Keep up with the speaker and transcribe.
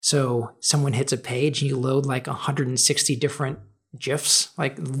So someone hits a page and you load like 160 different GIFs,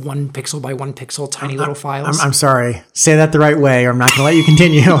 like 1 pixel by 1 pixel, tiny little files. I'm sorry. Say that the right way or I'm not going to let you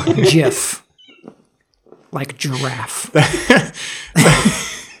continue. GIF. Like giraffe.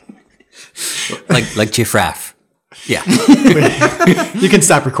 like giraffe. Yeah. You can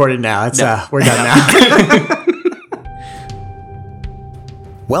stop recording now. It's we're done now.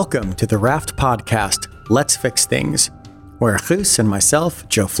 Welcome to the Raft Podcast, Let's Fix Things, where Guus and myself,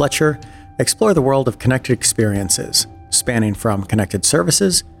 Joe Fletcher, explore the world of connected experiences, spanning from connected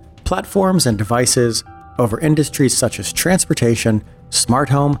services, platforms, and devices over industries such as transportation, smart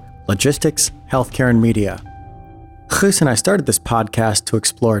home, logistics, healthcare, and media. Guus and I started this podcast to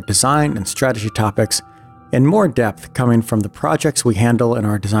explore design and strategy topics in more depth coming from the projects we handle in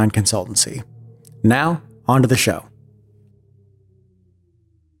our design consultancy. Now, on to the show.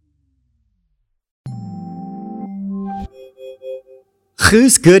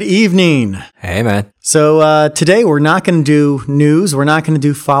 Guus, good evening. Hey, man. So today we're not going to do news. We're not going to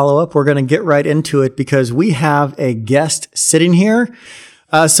do follow-up. We're going to get right into it because we have a guest sitting here.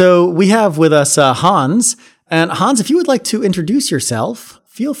 So we have with us Hans. And Hans, if you would like to introduce yourself,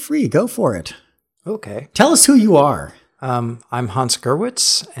 feel free. Go for it. Okay. Tell us who you are. I'm Hans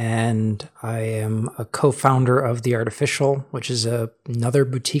Gerwitz, and I am a co-founder of The Artificial, which is another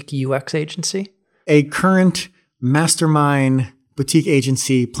boutique UX agency. A current mastermind boutique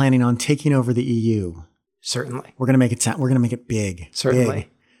agency planning on taking over the EU. Certainly. We're going to make it big. Certainly.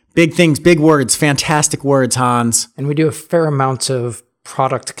 Big things, big words, fantastic words, Hans. And we do a fair amount of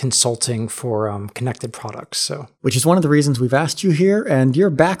product consulting for connected products. So, which is one of the reasons we've asked you here. And your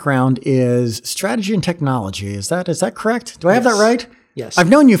background is strategy and technology. Is that correct? Do I have that right? Yes. I've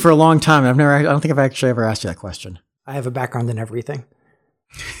known you for a long time. I don't think I've actually ever asked you that question. I have a background in everything.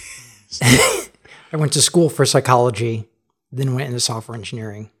 I went to school for psychology, then went into software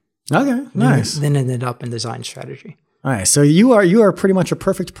engineering. Okay, nice. Then ended up in design strategy. All right, so you are pretty much a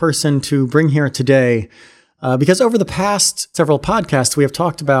perfect person to bring here today. Because over the past several podcasts, we have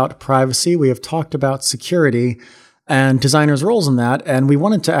talked about privacy, we have talked about security and designers' roles in that. And we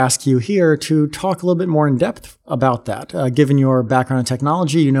wanted to ask you here to talk a little bit more in depth about that. Given your background in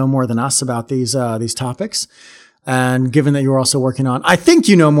technology, you know more than us about these topics. And given that you're also working on, I think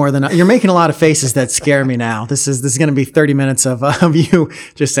you know more than you're making a lot of faces that scare me now. This is going to be 30 minutes of you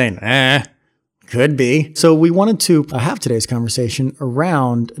just saying, could be. So we wanted to have today's conversation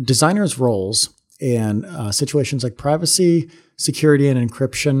around designers' roles in situations like privacy, security, and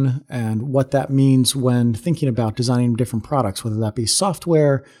encryption, and what that means when thinking about designing different products, whether that be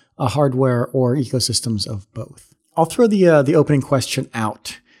software, hardware, or ecosystems of both. I'll throw the opening question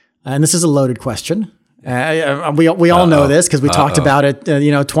out, and this is a loaded question. We all know this because we talked about it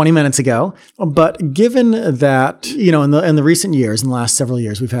 20 minutes ago. But given that in the recent years, in the last several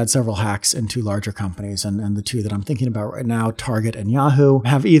years, we've had several hacks into larger companies, and the two that I'm thinking about right now, Target and Yahoo,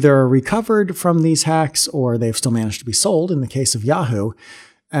 have either recovered from these hacks or they've still managed to be sold in the case of Yahoo.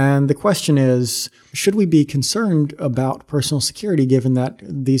 And the question is, should we be concerned about personal security given that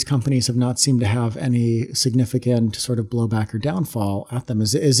these companies have not seemed to have any significant sort of blowback or downfall at them?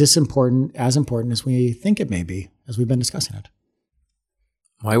 Is this as important as we think it may be, as we've been discussing it?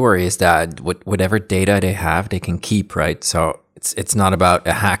 My worry is that whatever data they have, they can keep, right? So it's not about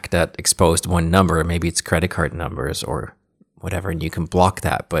a hack that exposed one number. Maybe it's credit card numbers or whatever, and you can block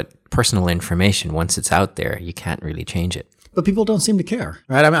that. But personal information, once it's out there, you can't really change it. But people don't seem to care,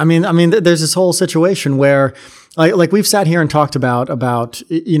 right? I mean, there's this whole situation where, like we've sat here and talked about,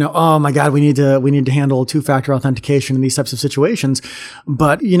 oh my God, we need to handle two-factor authentication in these types of situations.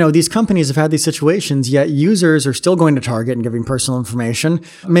 But these companies have had these situations, yet users are still going to Target and giving personal information.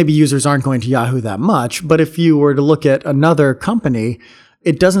 Maybe users aren't going to Yahoo that much, but if you were to look at another company,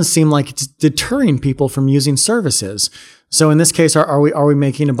 it doesn't seem like it's deterring people from using services. So in this case, are we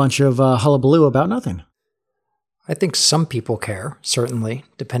making a bunch of hullabaloo about nothing? I think some people care, certainly,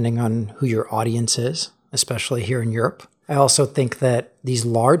 depending on who your audience is, especially here in Europe. I also think that these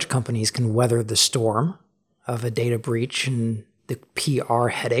large companies can weather the storm of a data breach and the PR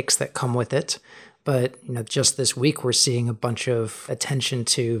headaches that come with it. But just this week, we're seeing a bunch of attention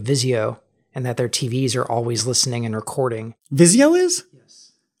to Vizio and that their TVs are always listening and recording. Vizio is?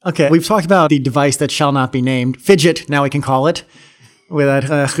 Yes. Okay. We've talked about the device that shall not be named. Fidget, now we can call it. With that,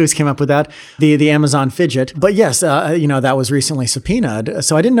 Guus came up with that, the Amazon Fidget. But yes, that was recently subpoenaed.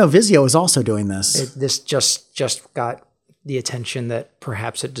 So I didn't know Vizio was also doing this. This just got the attention that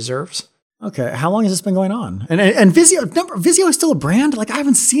perhaps it deserves. Okay, how long has this been going on? And Vizio is still a brand? Like I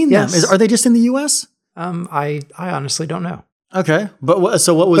haven't seen them. Yes. Are they just in the US? I honestly don't know. Okay, but what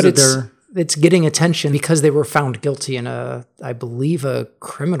was it? it's getting attention because they were found guilty in I believe, a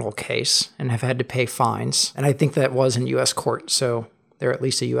criminal case and have had to pay fines. And I think that was in U.S. court. So they're at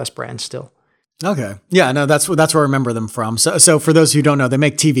least a U.S. brand still. Okay. Yeah, no, that's where I remember them from. So for those who don't know, they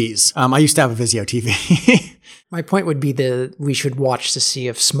make TVs. I used to have a Vizio TV. My point would be that we should watch to see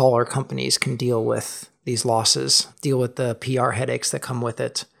if smaller companies can deal with these losses, deal with the PR headaches that come with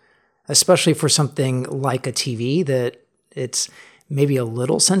it, especially for something like a TV that it's maybe a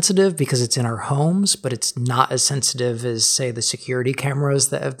little sensitive because it's in our homes, but it's not as sensitive as, say, the security cameras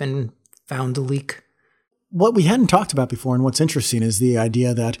that have been found to leak. What we hadn't talked about before, and what's interesting, is the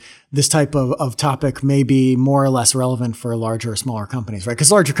idea that this type of topic may be more or less relevant for larger or smaller companies, right?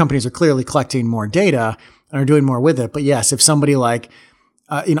 Because larger companies are clearly collecting more data and are doing more with it. But yes, if somebody like,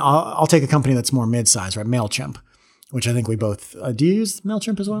 I'll take a company that's more mid-size, right? MailChimp, which I think we both, do you use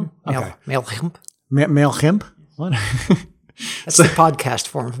MailChimp as well? Okay. MailChimp? MailChimp? What? That's the podcast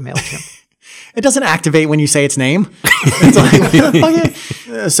form of MailChimp. It doesn't activate when you say its name. It's like,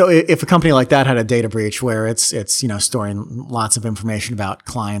 okay. So if a company like that had a data breach where it's storing lots of information about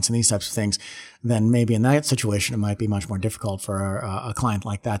clients and these types of things, then maybe in that situation it might be much more difficult for a client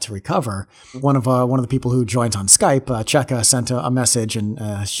like that to recover. One of the people who joins on Skype, Cheka, sent a message,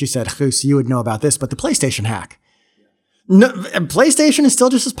 and she said, "Chus, you would know about this, but the PlayStation hack." No, PlayStation is still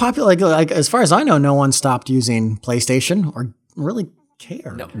just as popular. Like as far as I know, no one stopped using PlayStation or really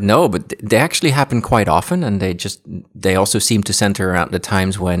care. No, but they actually happen quite often, and they also seem to center around the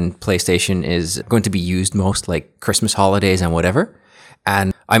times when PlayStation is going to be used most, like Christmas holidays and whatever.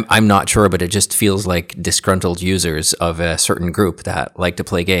 And I'm not sure, but it just feels like disgruntled users of a certain group that like to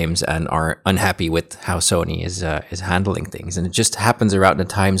play games and are unhappy with how Sony is handling things, and it just happens around the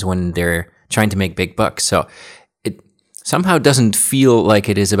times when they're trying to make big bucks. So it somehow doesn't feel like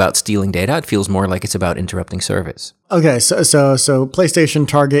it is about stealing data. It feels more like it's about interrupting service. Okay, so PlayStation,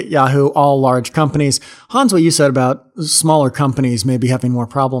 Target, Yahoo, all large companies. Hans, what you said about smaller companies maybe having more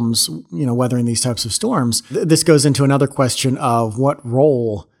problems, weathering these types of storms. This goes into another question of what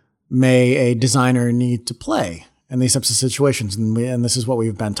role may a designer need to play in these types of situations. And this is what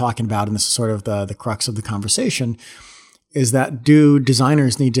we've been talking about, and this is sort of the crux of the conversation, is that do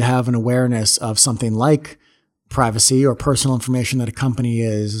designers need to have an awareness of something like privacy or personal information that a company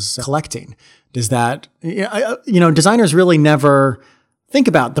is collecting? Does that, designers really never think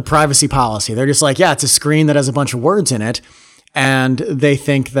about the privacy policy. They're just like, yeah, it's a screen that has a bunch of words in it. And they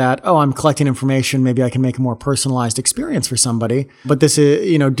think that, oh, I'm collecting information. Maybe I can make a more personalized experience for somebody. But this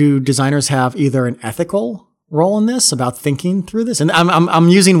is, do designers have either an ethical role in this about thinking through this? And I'm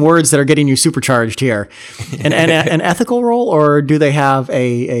using words that are getting you supercharged here. An ethical role, or do they have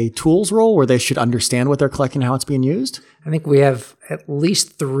a tools role where they should understand what they're collecting and how it's being used? I think we have at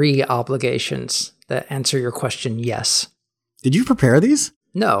least 3 obligations that answer your question yes. Did you prepare these?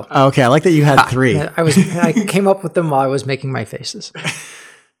 No. Oh, okay, I like that you had 3. I came up with them while I was making my faces.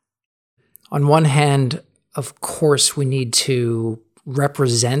 On one hand, of course, we need to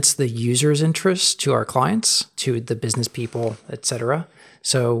represent the user's interests to our clients, to the business people, etc.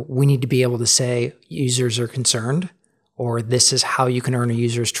 So we need to be able to say users are concerned, or this is how you can earn a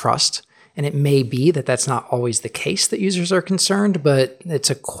user's trust. And it may be that that's not always the case that users are concerned, but it's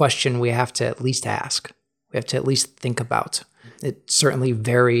a question we have to at least ask. We have to at least think about. It certainly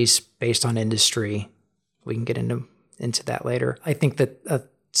varies based on industry. We can get into that later. I think that a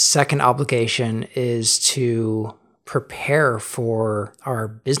second obligation is to prepare for our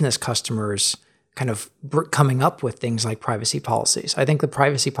business customers kind of coming up with things like privacy policies. I think the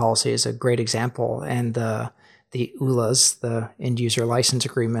privacy policy is a great example, and the ULAs, the end user license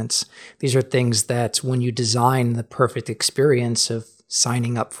agreements, these are things that when you design the perfect experience of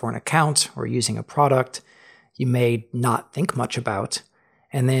signing up for an account or using a product, you may not think much about.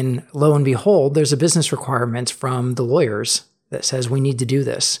 And then lo and behold, there's a business requirement from the lawyers that says we need to do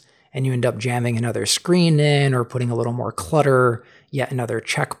this. And you end up jamming another screen in or putting a little more clutter, yet another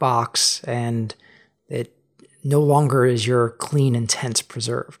checkbox, and it no longer is your clean intent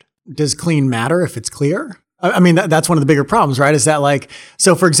preserved. Does clean matter if it's clear? I mean, that's one of the bigger problems, right? Is that like,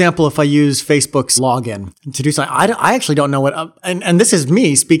 so for example, if I use Facebook's login to do something, I actually don't know what, and this is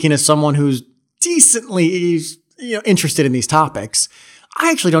me speaking as someone who's decently interested in these topics. I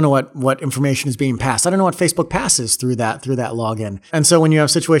actually don't know what information is being passed. I don't know what Facebook passes through that login. And so when you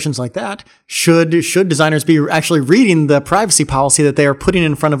have situations like that, should designers be actually reading the privacy policy that they are putting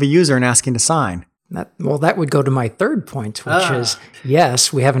in front of a user and asking to sign? That would go to my third point, which is,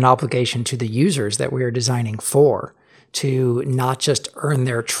 yes, we have an obligation to the users that we are designing for to not just earn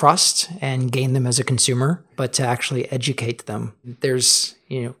their trust and gain them as a consumer, but to actually educate them. There's,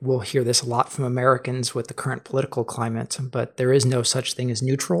 we'll hear this a lot from Americans with the current political climate, but there is no such thing as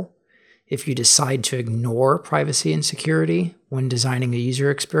neutral. If you decide to ignore privacy and security when designing a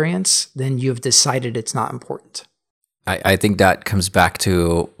user experience, then you've decided it's not important. I think that comes back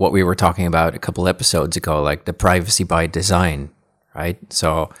to what we were talking about a couple episodes ago, like the privacy by design, right?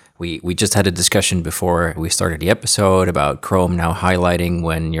 So we just had a discussion before we started the episode about Chrome now highlighting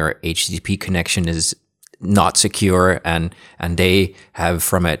when your HTTP connection is not secure, and they have,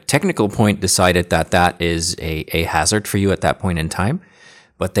 from a technical point, decided that that is a hazard for you at that point in time,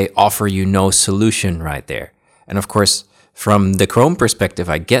 but they offer you no solution right there. And of course, from the Chrome perspective,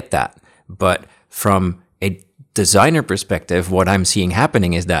 I get that, but from a designer perspective, what I'm seeing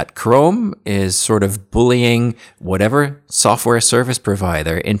happening is that Chrome is sort of bullying whatever software service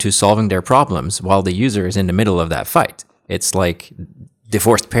provider into solving their problems while the user is in the middle of that fight. It's like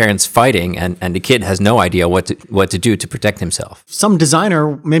divorced parents fighting, and the kid has no idea what to do to protect himself. Some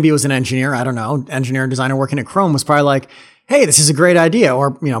designer, maybe it was an engineer, I don't know, engineer, designer working at Chrome was probably like, hey, this is a great idea.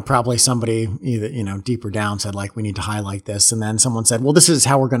 Or, probably somebody either, deeper down said like, we need to highlight this. And then someone said, well, this is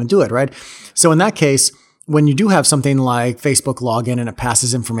how we're going to do it, right? So in that case, when you do have something like Facebook login and it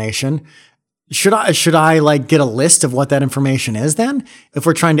passes information, should I like get a list of what that information is then, if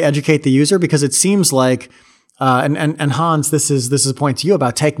we're trying to educate the user? Because it seems like, and Hans, this is a point to you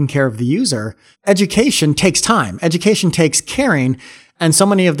about taking care of the user. Education takes time. Education takes caring. And so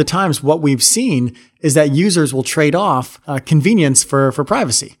many of the times what we've seen is that users will trade off convenience for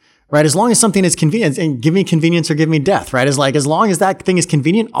privacy, right? As long as something is convenient, and give me convenience or give me death, right? As long as that thing is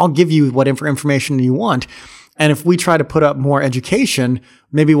convenient, I'll give you what information you want. And if we try to put up more education,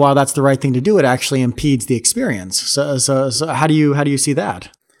 maybe while that's the right thing to do, it actually impedes the experience. So how do you see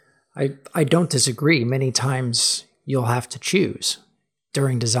that? I don't disagree. Many times you'll have to choose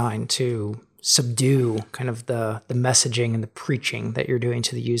during design to subdue kind of the messaging and the preaching that you're doing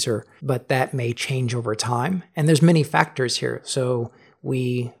to the user, but that may change over time. And there's many factors here. So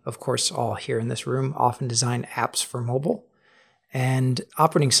we, of course, all here in this room often design apps for mobile, and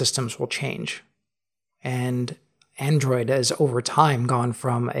operating systems will change. And Android has over time gone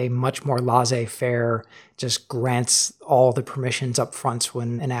from a much more laissez-faire, just grants all the permissions up front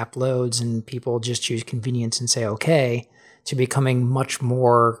when an app loads and people just choose convenience and say okay, to becoming much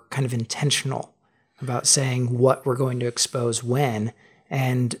more kind of intentional about saying what we're going to expose when.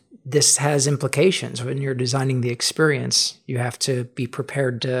 And this has implications. When you're designing the experience, you have to be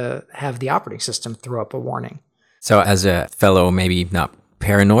prepared to have the operating system throw up a warning. So as a fellow, maybe not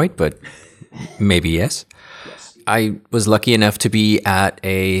paranoid, but maybe yes, I was lucky enough to be at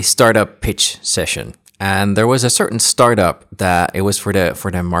a startup pitch session. And there was a certain startup that it was for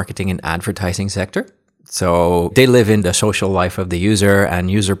the marketing and advertising sector. So they live in the social life of the user,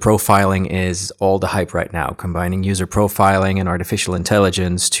 and user profiling is all the hype right now, combining user profiling and artificial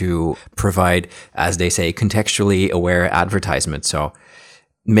intelligence to provide, as they say, contextually aware advertisements. So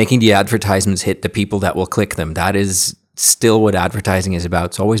making the advertisements hit the people that will click them. That is still what advertising is about.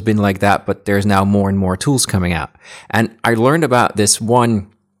 It's always been like that, but there's now more and more tools coming out. And I learned about this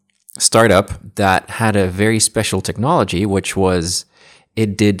one startup that had a very special technology, which was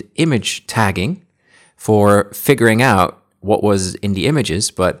it did image tagging for figuring out what was in the images,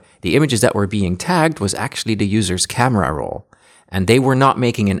 but the images that were being tagged was actually the user's camera roll. And they were not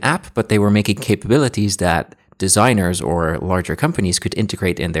making an app, but they were making capabilities that designers or larger companies could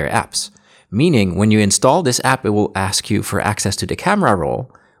integrate in their apps. Meaning, when you install this app, it will ask you for access to the camera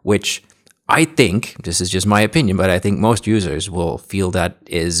roll, which I think, this is just my opinion, but I think most users will feel that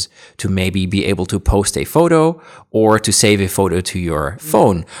is to maybe be able to post a photo or to save a photo to your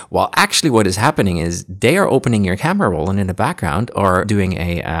phone. While actually what is happening is they are opening your camera roll and in the background are doing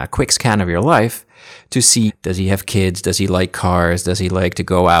a quick scan of your life to see, does he have kids? Does he like cars? Does he like to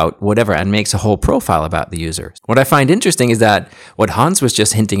go out? Whatever, and makes a whole profile about the user. What I find interesting is that what Hans was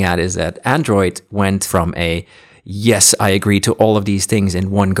just hinting at is that Android went from a yes, I agree to all of these things in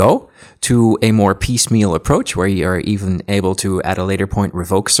one go, to a more piecemeal approach where you are even able to, at a later point,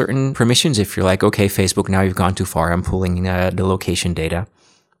 revoke certain permissions. If you're like, okay, Facebook, now you've gone too far, I'm pulling the location data.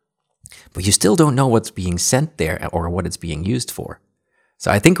 But you still don't know what's being sent there or what it's being used for.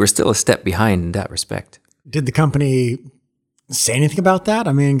 So I think we're still a step behind in that respect. Did the company say anything about that?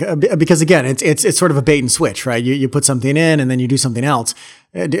 I mean, because again, it's sort of a bait and switch, right? You put something in and then you do something else.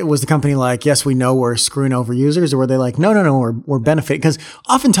 Was the company like, yes, we know we're screwing over users, or were they like, no, we're benefiting? Because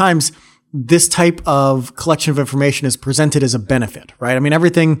oftentimes this type of collection of information is presented as a benefit, right? I mean,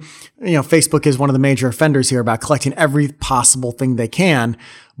 everything, Facebook is one of the major offenders here about collecting every possible thing they can,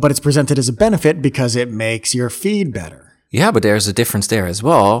 but it's presented as a benefit because it makes your feed better. Yeah, but there's a difference there as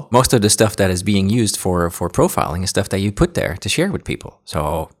well. Most of the stuff that is being used for profiling is stuff that you put there to share with people.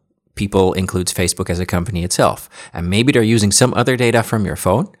 So people includes Facebook as a company itself. And maybe they're using some other data from your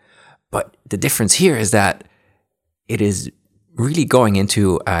phone, But the difference here is that it is really going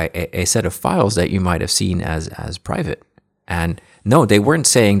into a set of files that you might have seen as private. And no, they weren't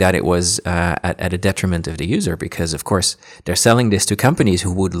saying that it was at a detriment of the user, because, of course, they're selling this to companies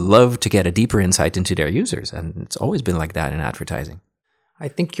who would love to get a deeper insight into their users. And it's always been like that in advertising. I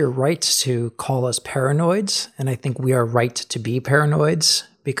think you're right to call us paranoids, and I think we are right to be paranoids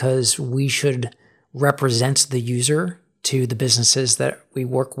because we should represent the user to the businesses that we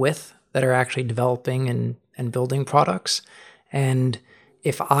work with that are actually developing and building products. And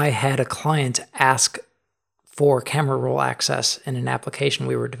if I had a client ask for camera roll access in an application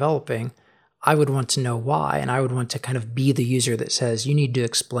we were developing, I would want to know why, and I would want to kind of be the user that says, you need to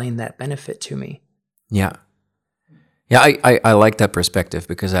explain that benefit to me. Yeah. Yeah, I like that perspective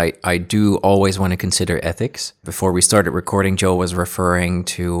because I do always want to consider ethics. Before we started recording, Joe was referring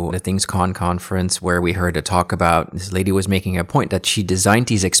to the ThingsCon conference where we heard a talk about this lady was making a point that she designed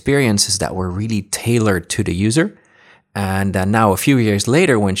these experiences that were really tailored to the user. And now a few years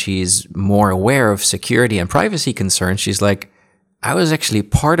later, when she's more aware of security and privacy concerns, she's like, I was actually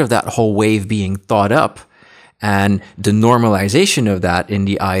part of that whole wave being thought up. And the normalization of that in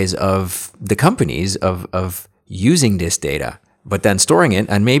the eyes of the companies of using this data, but then storing it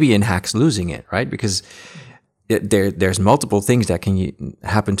and maybe in hacks losing it, right? Because there's multiple things that can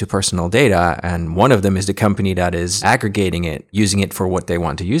happen to personal data. And one of them is the company that is aggregating it, using it for what they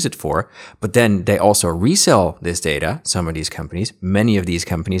want to use it for. But then they also resell this data, some of these companies, many of these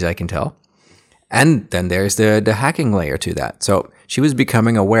companies I can tell. And then there's the hacking layer to that. So she was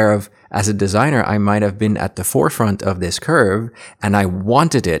becoming aware of, as a designer, I might have been at the forefront of this curve and I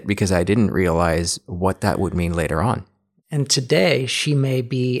wanted it because I didn't realize what that would mean later on. And today she may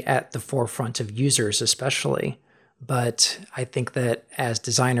be at the forefront of users especially, but I think that as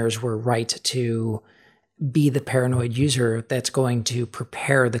designers, we're right to be the paranoid user that's going to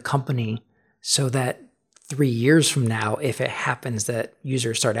prepare the company so that 3 years from now, if it happens that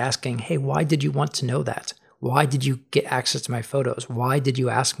users start asking, hey, why did you want to know that? Why did you get access to my photos? Why did you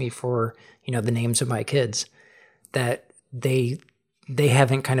ask me for, the names of my kids? That they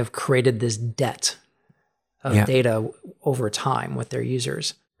haven't kind of created this debt of data over time with their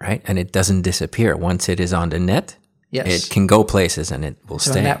users. Right. And it doesn't disappear. Once it is on the net, it can go places and it will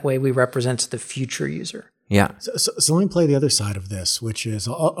stay. So in that way, we represent the future user. Yeah. So let me play the other side of this, which is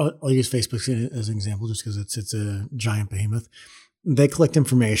I'll use Facebook as an example just because it's a giant behemoth. They collect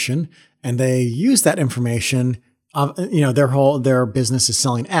information and they use that information. Their business is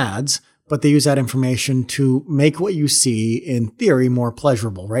selling ads, but they use that information to make what you see in theory more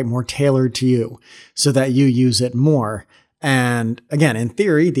pleasurable, right? More tailored to you so that you use it more. And again, in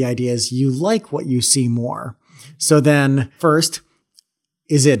theory, the idea is you like what you see more. So then first,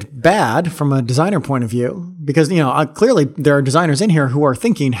 is it bad from a designer point of view? Because, clearly there are designers in here who are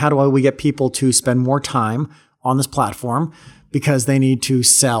thinking, how do we get people to spend more time on this platform because they need to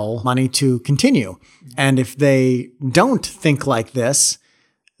sell money to continue. And if they don't think like this,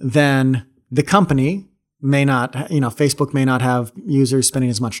 then the company may not, Facebook may not have users spending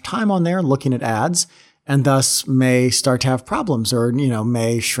as much time on there looking at ads and thus may start to have problems or,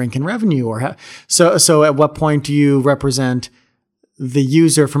 may shrink in revenue or so at what point do you represent the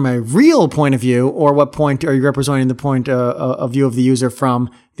user from a real point of view, or what point are you representing the point of view of the user from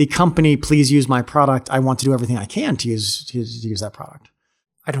the company? Please use my product. I want to do everything I can to use that product.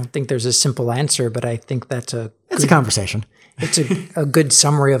 I don't think there's a simple answer, but I think it's a conversation. It's a good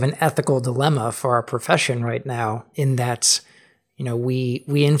summary of an ethical dilemma for our profession right now. In that, we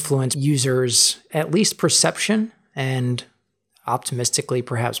influence users' at least perception and optimistically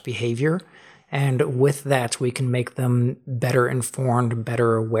perhaps behavior. And with that, we can make them better informed,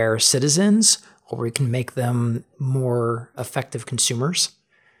 better aware citizens, or we can make them more effective consumers.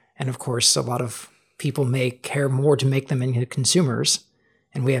 And of course, a lot of people may care more to make them into consumers.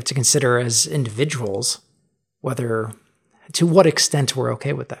 And we have to consider as individuals to what extent we're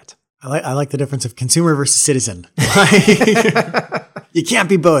okay with that. I like the difference of consumer versus citizen. You can't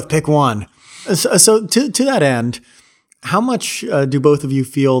be both. Pick one. So to that end, how much do both of you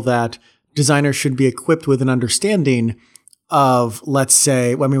feel that designers should be equipped with an understanding of, let's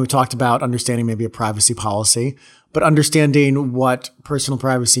say, we talked about understanding maybe a privacy policy, but understanding what personal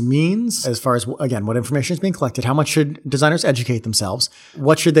privacy means as far as, again, what information is being collected. How much should designers educate themselves?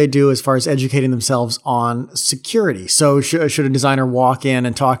 What should they do as far as educating themselves on security? So should a designer walk in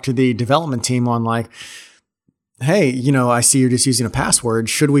and talk to the development team on hey, I see you're just using a password.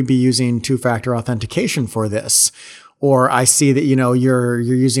 Should we be using two-factor authentication for this? Or I see that, you're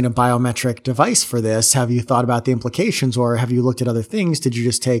using a biometric device for this. Have you thought about the implications, or have you looked at other things? Did you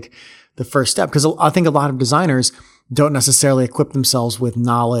just take the first step? Because I think a lot of designers don't necessarily equip themselves with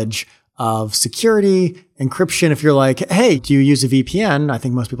knowledge of security, encryption. If you're like, hey, do you use a VPN? I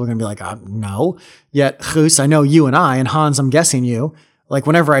think most people are going to be like, no. Yet, Guus, I know you and I, and Hans, I'm guessing you, like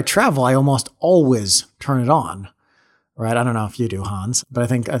whenever I travel, I almost always turn it on, right? I don't know if you do, Hans, but I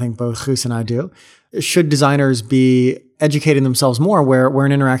think both Guus and I do. Should designers be educating themselves more where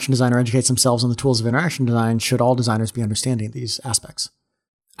an interaction designer educates themselves on the tools of interaction design? Should all designers be understanding these aspects?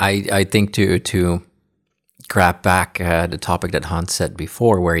 I think to grab back the topic that Hans said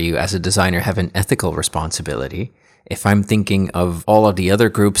before, where you as a designer have an ethical responsibility. If I'm thinking of all of the other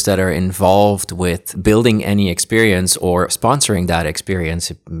groups that are involved with building any experience or sponsoring that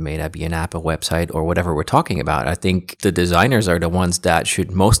experience, it may that be an app, a website, or whatever we're talking about, I think the designers are the ones that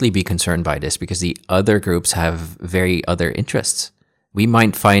should mostly be concerned by this because the other groups have very other interests. We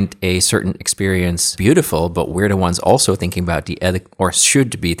might find a certain experience beautiful, but we're the ones also thinking about or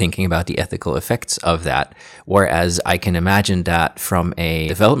should be thinking about the ethical effects of that. Whereas I can imagine that from a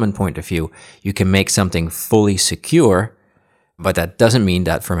development point of view, you can make something fully secure, but that doesn't mean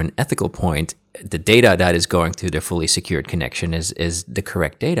that from an ethical point, the data that is going through the fully secured connection is the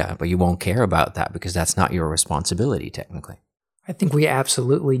correct data, but you won't care about that because that's not your responsibility technically. I think we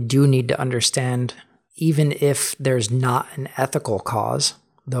absolutely do need to understand, even if there's not an ethical cause,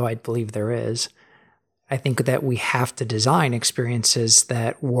 though I believe there is, I think that we have to design experiences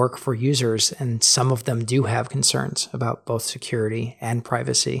that work for users, and some of them do have concerns about both security and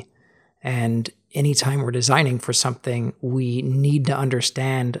privacy. And anytime we're designing for something, we need to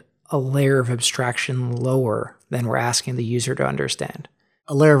understand a layer of abstraction lower than we're asking the user to understand.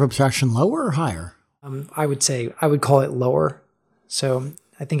 A layer of abstraction lower or higher? I would call it lower. So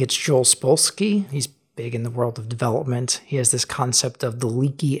I think it's Joel Spolsky. He's big in the world of development. He has this concept of the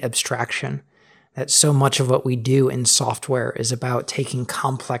leaky abstraction, that so much of what we do in software is about taking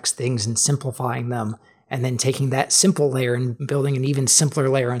complex things and simplifying them, and then taking that simple layer and building an even simpler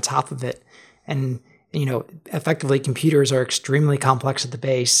layer on top of it. And, effectively computers are extremely complex at the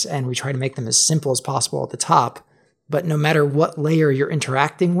base, and we try to make them as simple as possible at the top. But no matter what layer you're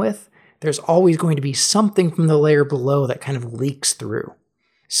interacting with, there's always going to be something from the layer below that kind of leaks through.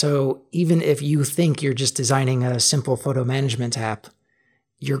 So even if you think you're just designing a simple photo management app,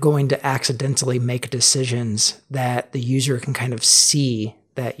 you're going to accidentally make decisions that the user can kind of see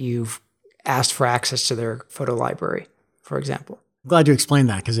that you've asked for access to their photo library, for example. I'm glad you explained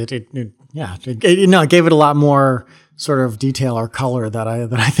that because it gave it a lot more sort of detail or color that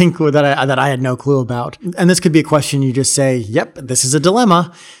I had no clue about. And this could be a question you just say, "Yep, this is a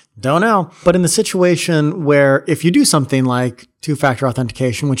dilemma." Don't know. But in the situation where if you do something like two-factor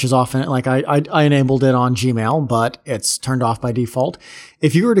authentication, which is often like I enabled it on Gmail, but it's turned off by default.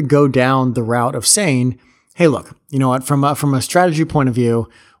 If you were to go down the route of saying, hey, look, you know what, from a strategy point of view,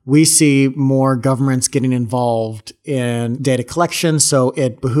 we see more governments getting involved in data collection. So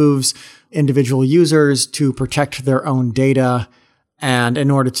it behooves individual users to protect their own data. And in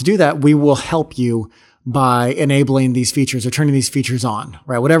order to do that, we will help you by enabling these features or turning these features on,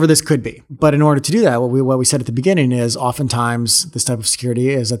 right? Whatever this could be. But in order to do that, what we said at the beginning is oftentimes this type of security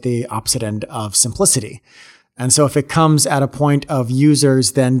is at the opposite end of simplicity. And so if it comes at a point of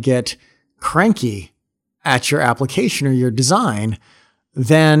users then get cranky at your application or your design,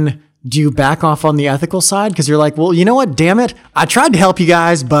 then do you back off on the ethical side? Because you're like, well, you know what? Damn it. I tried to help you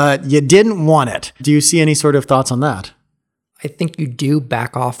guys, but you didn't want it. Do you see any sort of thoughts on that? I think you do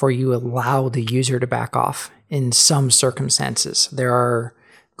back off, or you allow the user to back off in some circumstances. There are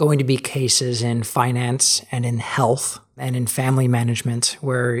going to be cases in finance and in health and in family management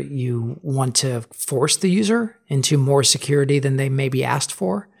where you want to force the user into more security than they may be asked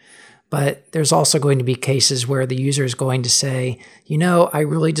for. But there's also going to be cases where the user is going to say, I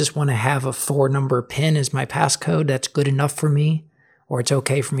really just want to have a 4-number PIN as my passcode. That's good enough for me. Or it's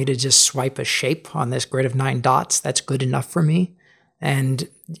okay for me to just swipe a shape on this grid of 9 dots. That's good enough for me. And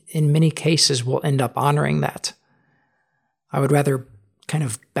in many cases, we'll end up honoring that. I would rather kind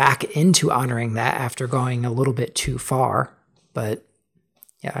of back into honoring that after going a little bit too far. But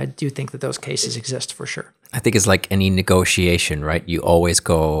yeah, I do think that those cases exist for sure. I think it's like any negotiation, right? You always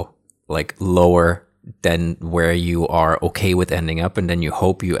go like lower than where you are okay with ending up, and then you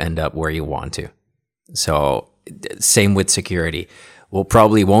hope you end up where you want to. So same with security. We'll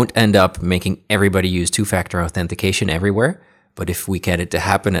probably won't end up making everybody use two-factor authentication everywhere, but if we get it to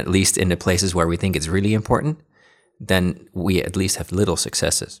happen at least in the places where we think it's really important, then we at least have little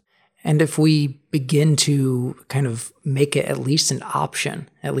successes. And if we begin to kind of make it at least an option,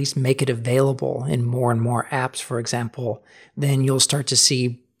 at least make it available in more and more apps, for example, then you'll start to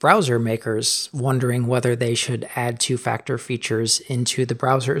see browser makers wondering whether they should add two-factor features into the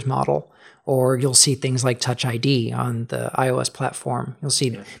browser's model. Or you'll see things like Touch ID on the iOS platform. You'll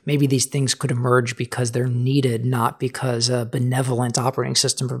see maybe these things could emerge because they're needed, not because a benevolent operating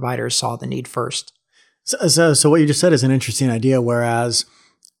system provider saw the need first. So what you just said is an interesting idea. Whereas,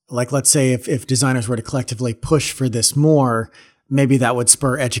 like, let's say if designers were to collectively push for this more, maybe that would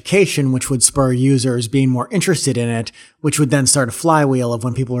spur education, which would spur users being more interested in it, which would then start a flywheel of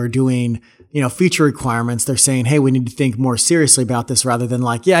when people are doing, feature requirements, they're saying, hey, we need to think more seriously about this rather than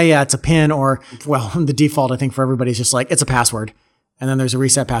like, yeah, it's a PIN, or, well, the default, I think, for everybody is just like, it's a password. And then there's a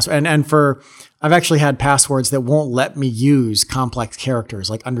reset password. I've actually had passwords that won't let me use complex characters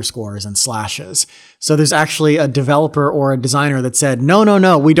like underscores and slashes. So there's actually a developer or a designer that said,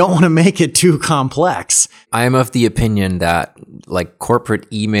 no, we don't want to make it too complex. I am of the opinion that like corporate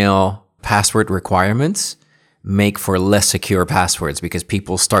email password requirements make for less secure passwords because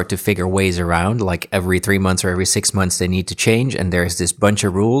people start to figure ways around, like every 3 months or every 6 months they need to change, and there's this bunch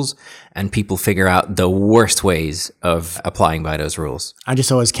of rules and people figure out the worst ways of applying by those rules. I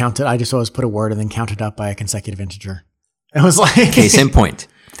just always put a word and then count it up by a consecutive integer. It was like case in point.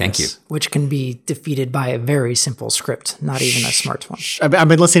 Thank you. Which can be defeated by a very simple script, not even a smart one. I've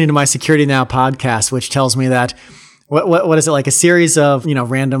been listening to my Security Now podcast, which tells me that what is it, like a series of,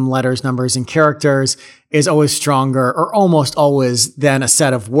 random letters, numbers, and characters is always stronger or almost always than a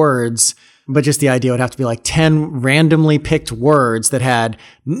set of words. But just the idea would have to be like 10 randomly picked words that had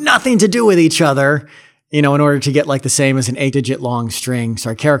nothing to do with each other, in order to get like the same as an 8-digit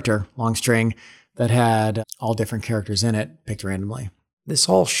character long string that had all different characters in it picked randomly. This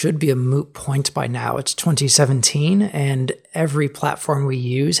all should be a moot point by now. It's 2017, and every platform we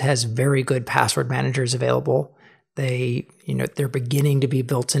use has very good password managers available. They're beginning to be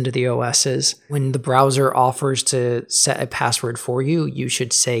built into the OSs. When the browser offers to set a password for you, you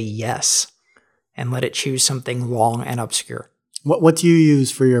should say yes and let it choose something long and obscure. What do you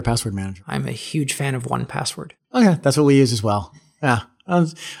use for your password manager? I'm a huge fan of 1Password. Okay, that's what we use as well. Yeah. I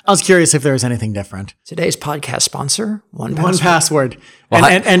was curious if there was anything different. Today's podcast sponsor, 1Password. 1Password. Well,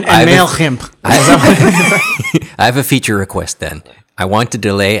 and MailChimp. I have a feature request then. I want the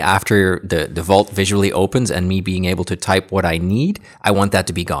delay after the Vault visually opens and me being able to type what I need. I want that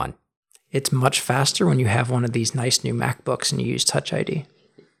to be gone. It's much faster when you have one of these nice new MacBooks and you use Touch ID.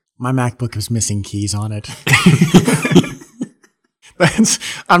 My MacBook is missing keys on it.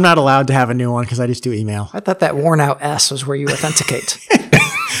 I'm not allowed to have a new one because I just do email. I thought that worn out S was where you authenticate.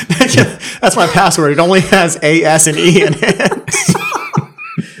 That's my password. It only has A, S, and E in it.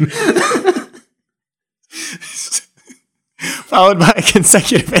 Followed by a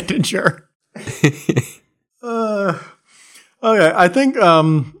consecutive integer. Okay, I think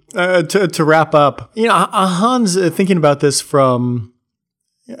to wrap up, Hans, thinking about this from,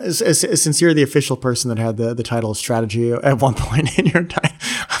 since you're the official person that had the title of strategy at one point in your time,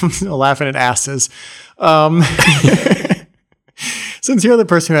 I'm laughing at asses. Since you're the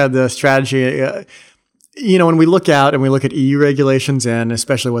person who had the strategy, when we look out and we look at EU regulations and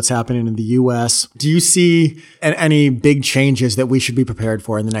especially what's happening in the US, do you see any big changes that we should be prepared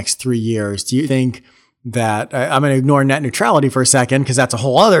for in the next 3 years? Do you think that, I'm going to ignore net neutrality for a second because that's a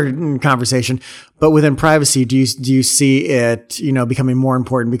whole other conversation, but within privacy, do you see it, becoming more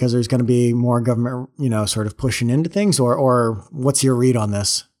important because there's going to be more government, sort of pushing into things, or what's your read on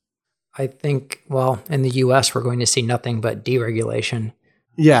this? I think, in the US, we're going to see nothing but deregulation.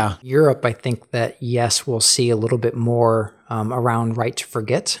 Yeah. Europe, I think that, yes, we'll see a little bit more around right to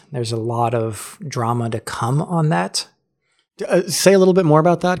forget. There's a lot of drama to come on that. Say a little bit more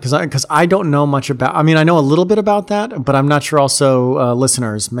about that, because I don't know much about, I know a little bit about that, but I'm not sure also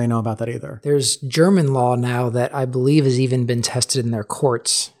listeners may know about that either. There's German law now that I believe has even been tested in their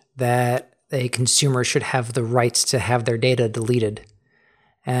courts that a consumer should have the rights to have their data deleted.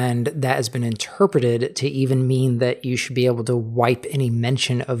 And that has been interpreted to even mean that you should be able to wipe any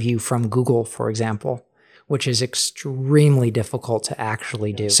mention of you from Google, for example, which is extremely difficult to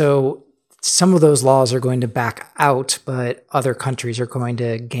actually do. So some of those laws are going to back out, but other countries are going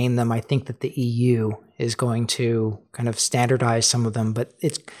to gain them. I think that the EU is going to kind of standardize some of them, but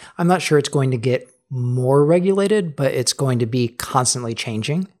I'm not sure it's going to get more regulated, but it's going to be constantly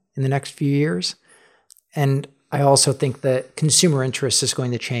changing in the next few years. And I also think that consumer interest is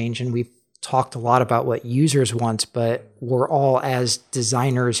going to change, and we've talked a lot about what users want, but we're all, as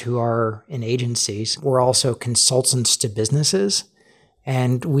designers who are in agencies, we're also consultants to businesses,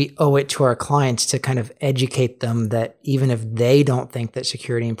 and we owe it to our clients to kind of educate them that even if they don't think that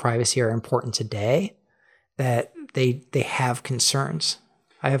security and privacy are important today, that they have concerns.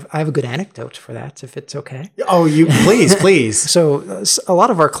 I have a good anecdote for that, if it's okay. Oh, you please. So a lot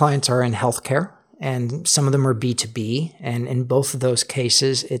of our clients are in healthcare, and some of them are B2B. And in both of those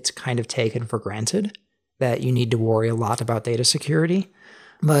cases, it's kind of taken for granted that you need to worry a lot about data security.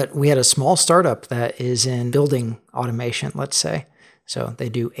 But we had a small startup that is in building automation, let's say. So they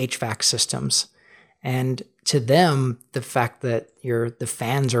do HVAC systems. And to them, the fact that the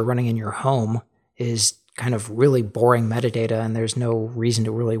fans are running in your home is kind of really boring metadata, and there's no reason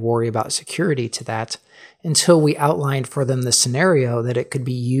to really worry about security to that until we outlined for them the scenario that it could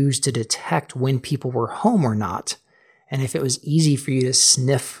be used to detect when people were home or not. And if it was easy for you to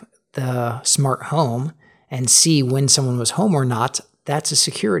sniff the smart home and see when someone was home or not, that's a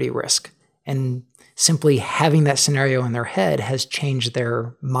security risk. And simply having that scenario in their head has changed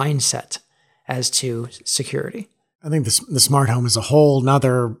their mindset as to security. I think the smart home is a whole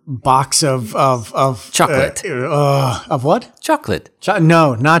nother box of chocolate. Of what? Chocolate.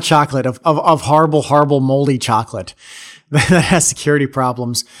 No, not chocolate. Of horrible, moldy chocolate that has security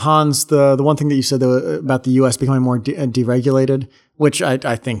problems. Hans, the one thing that you said about the U.S. becoming more deregulated, which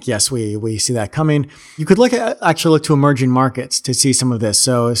I think, yes, we see that coming. You could actually look to emerging markets to see some of this.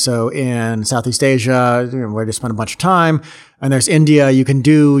 So in Southeast Asia, where they spend a bunch of time, and there's India, you can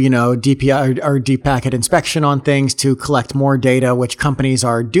do, DPI or deep packet inspection on things to collect more data, which companies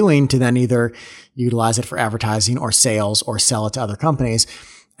are doing to then either utilize it for advertising or sales or sell it to other companies.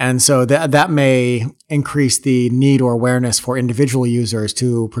 And so that may increase the need or awareness for individual users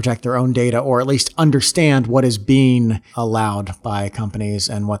to protect their own data, or at least understand what is being allowed by companies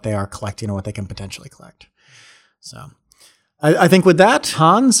and what they are collecting and what they can potentially collect. So I think with that,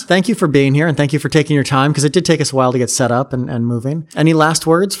 Hans, thank you for being here and thank you for taking your time, because it did take us a while to get set up and moving. Any last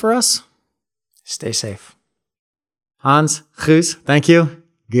words for us? Stay safe. Hans, Guus, thank you.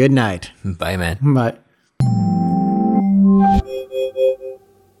 Good night. Bye, man. Bye.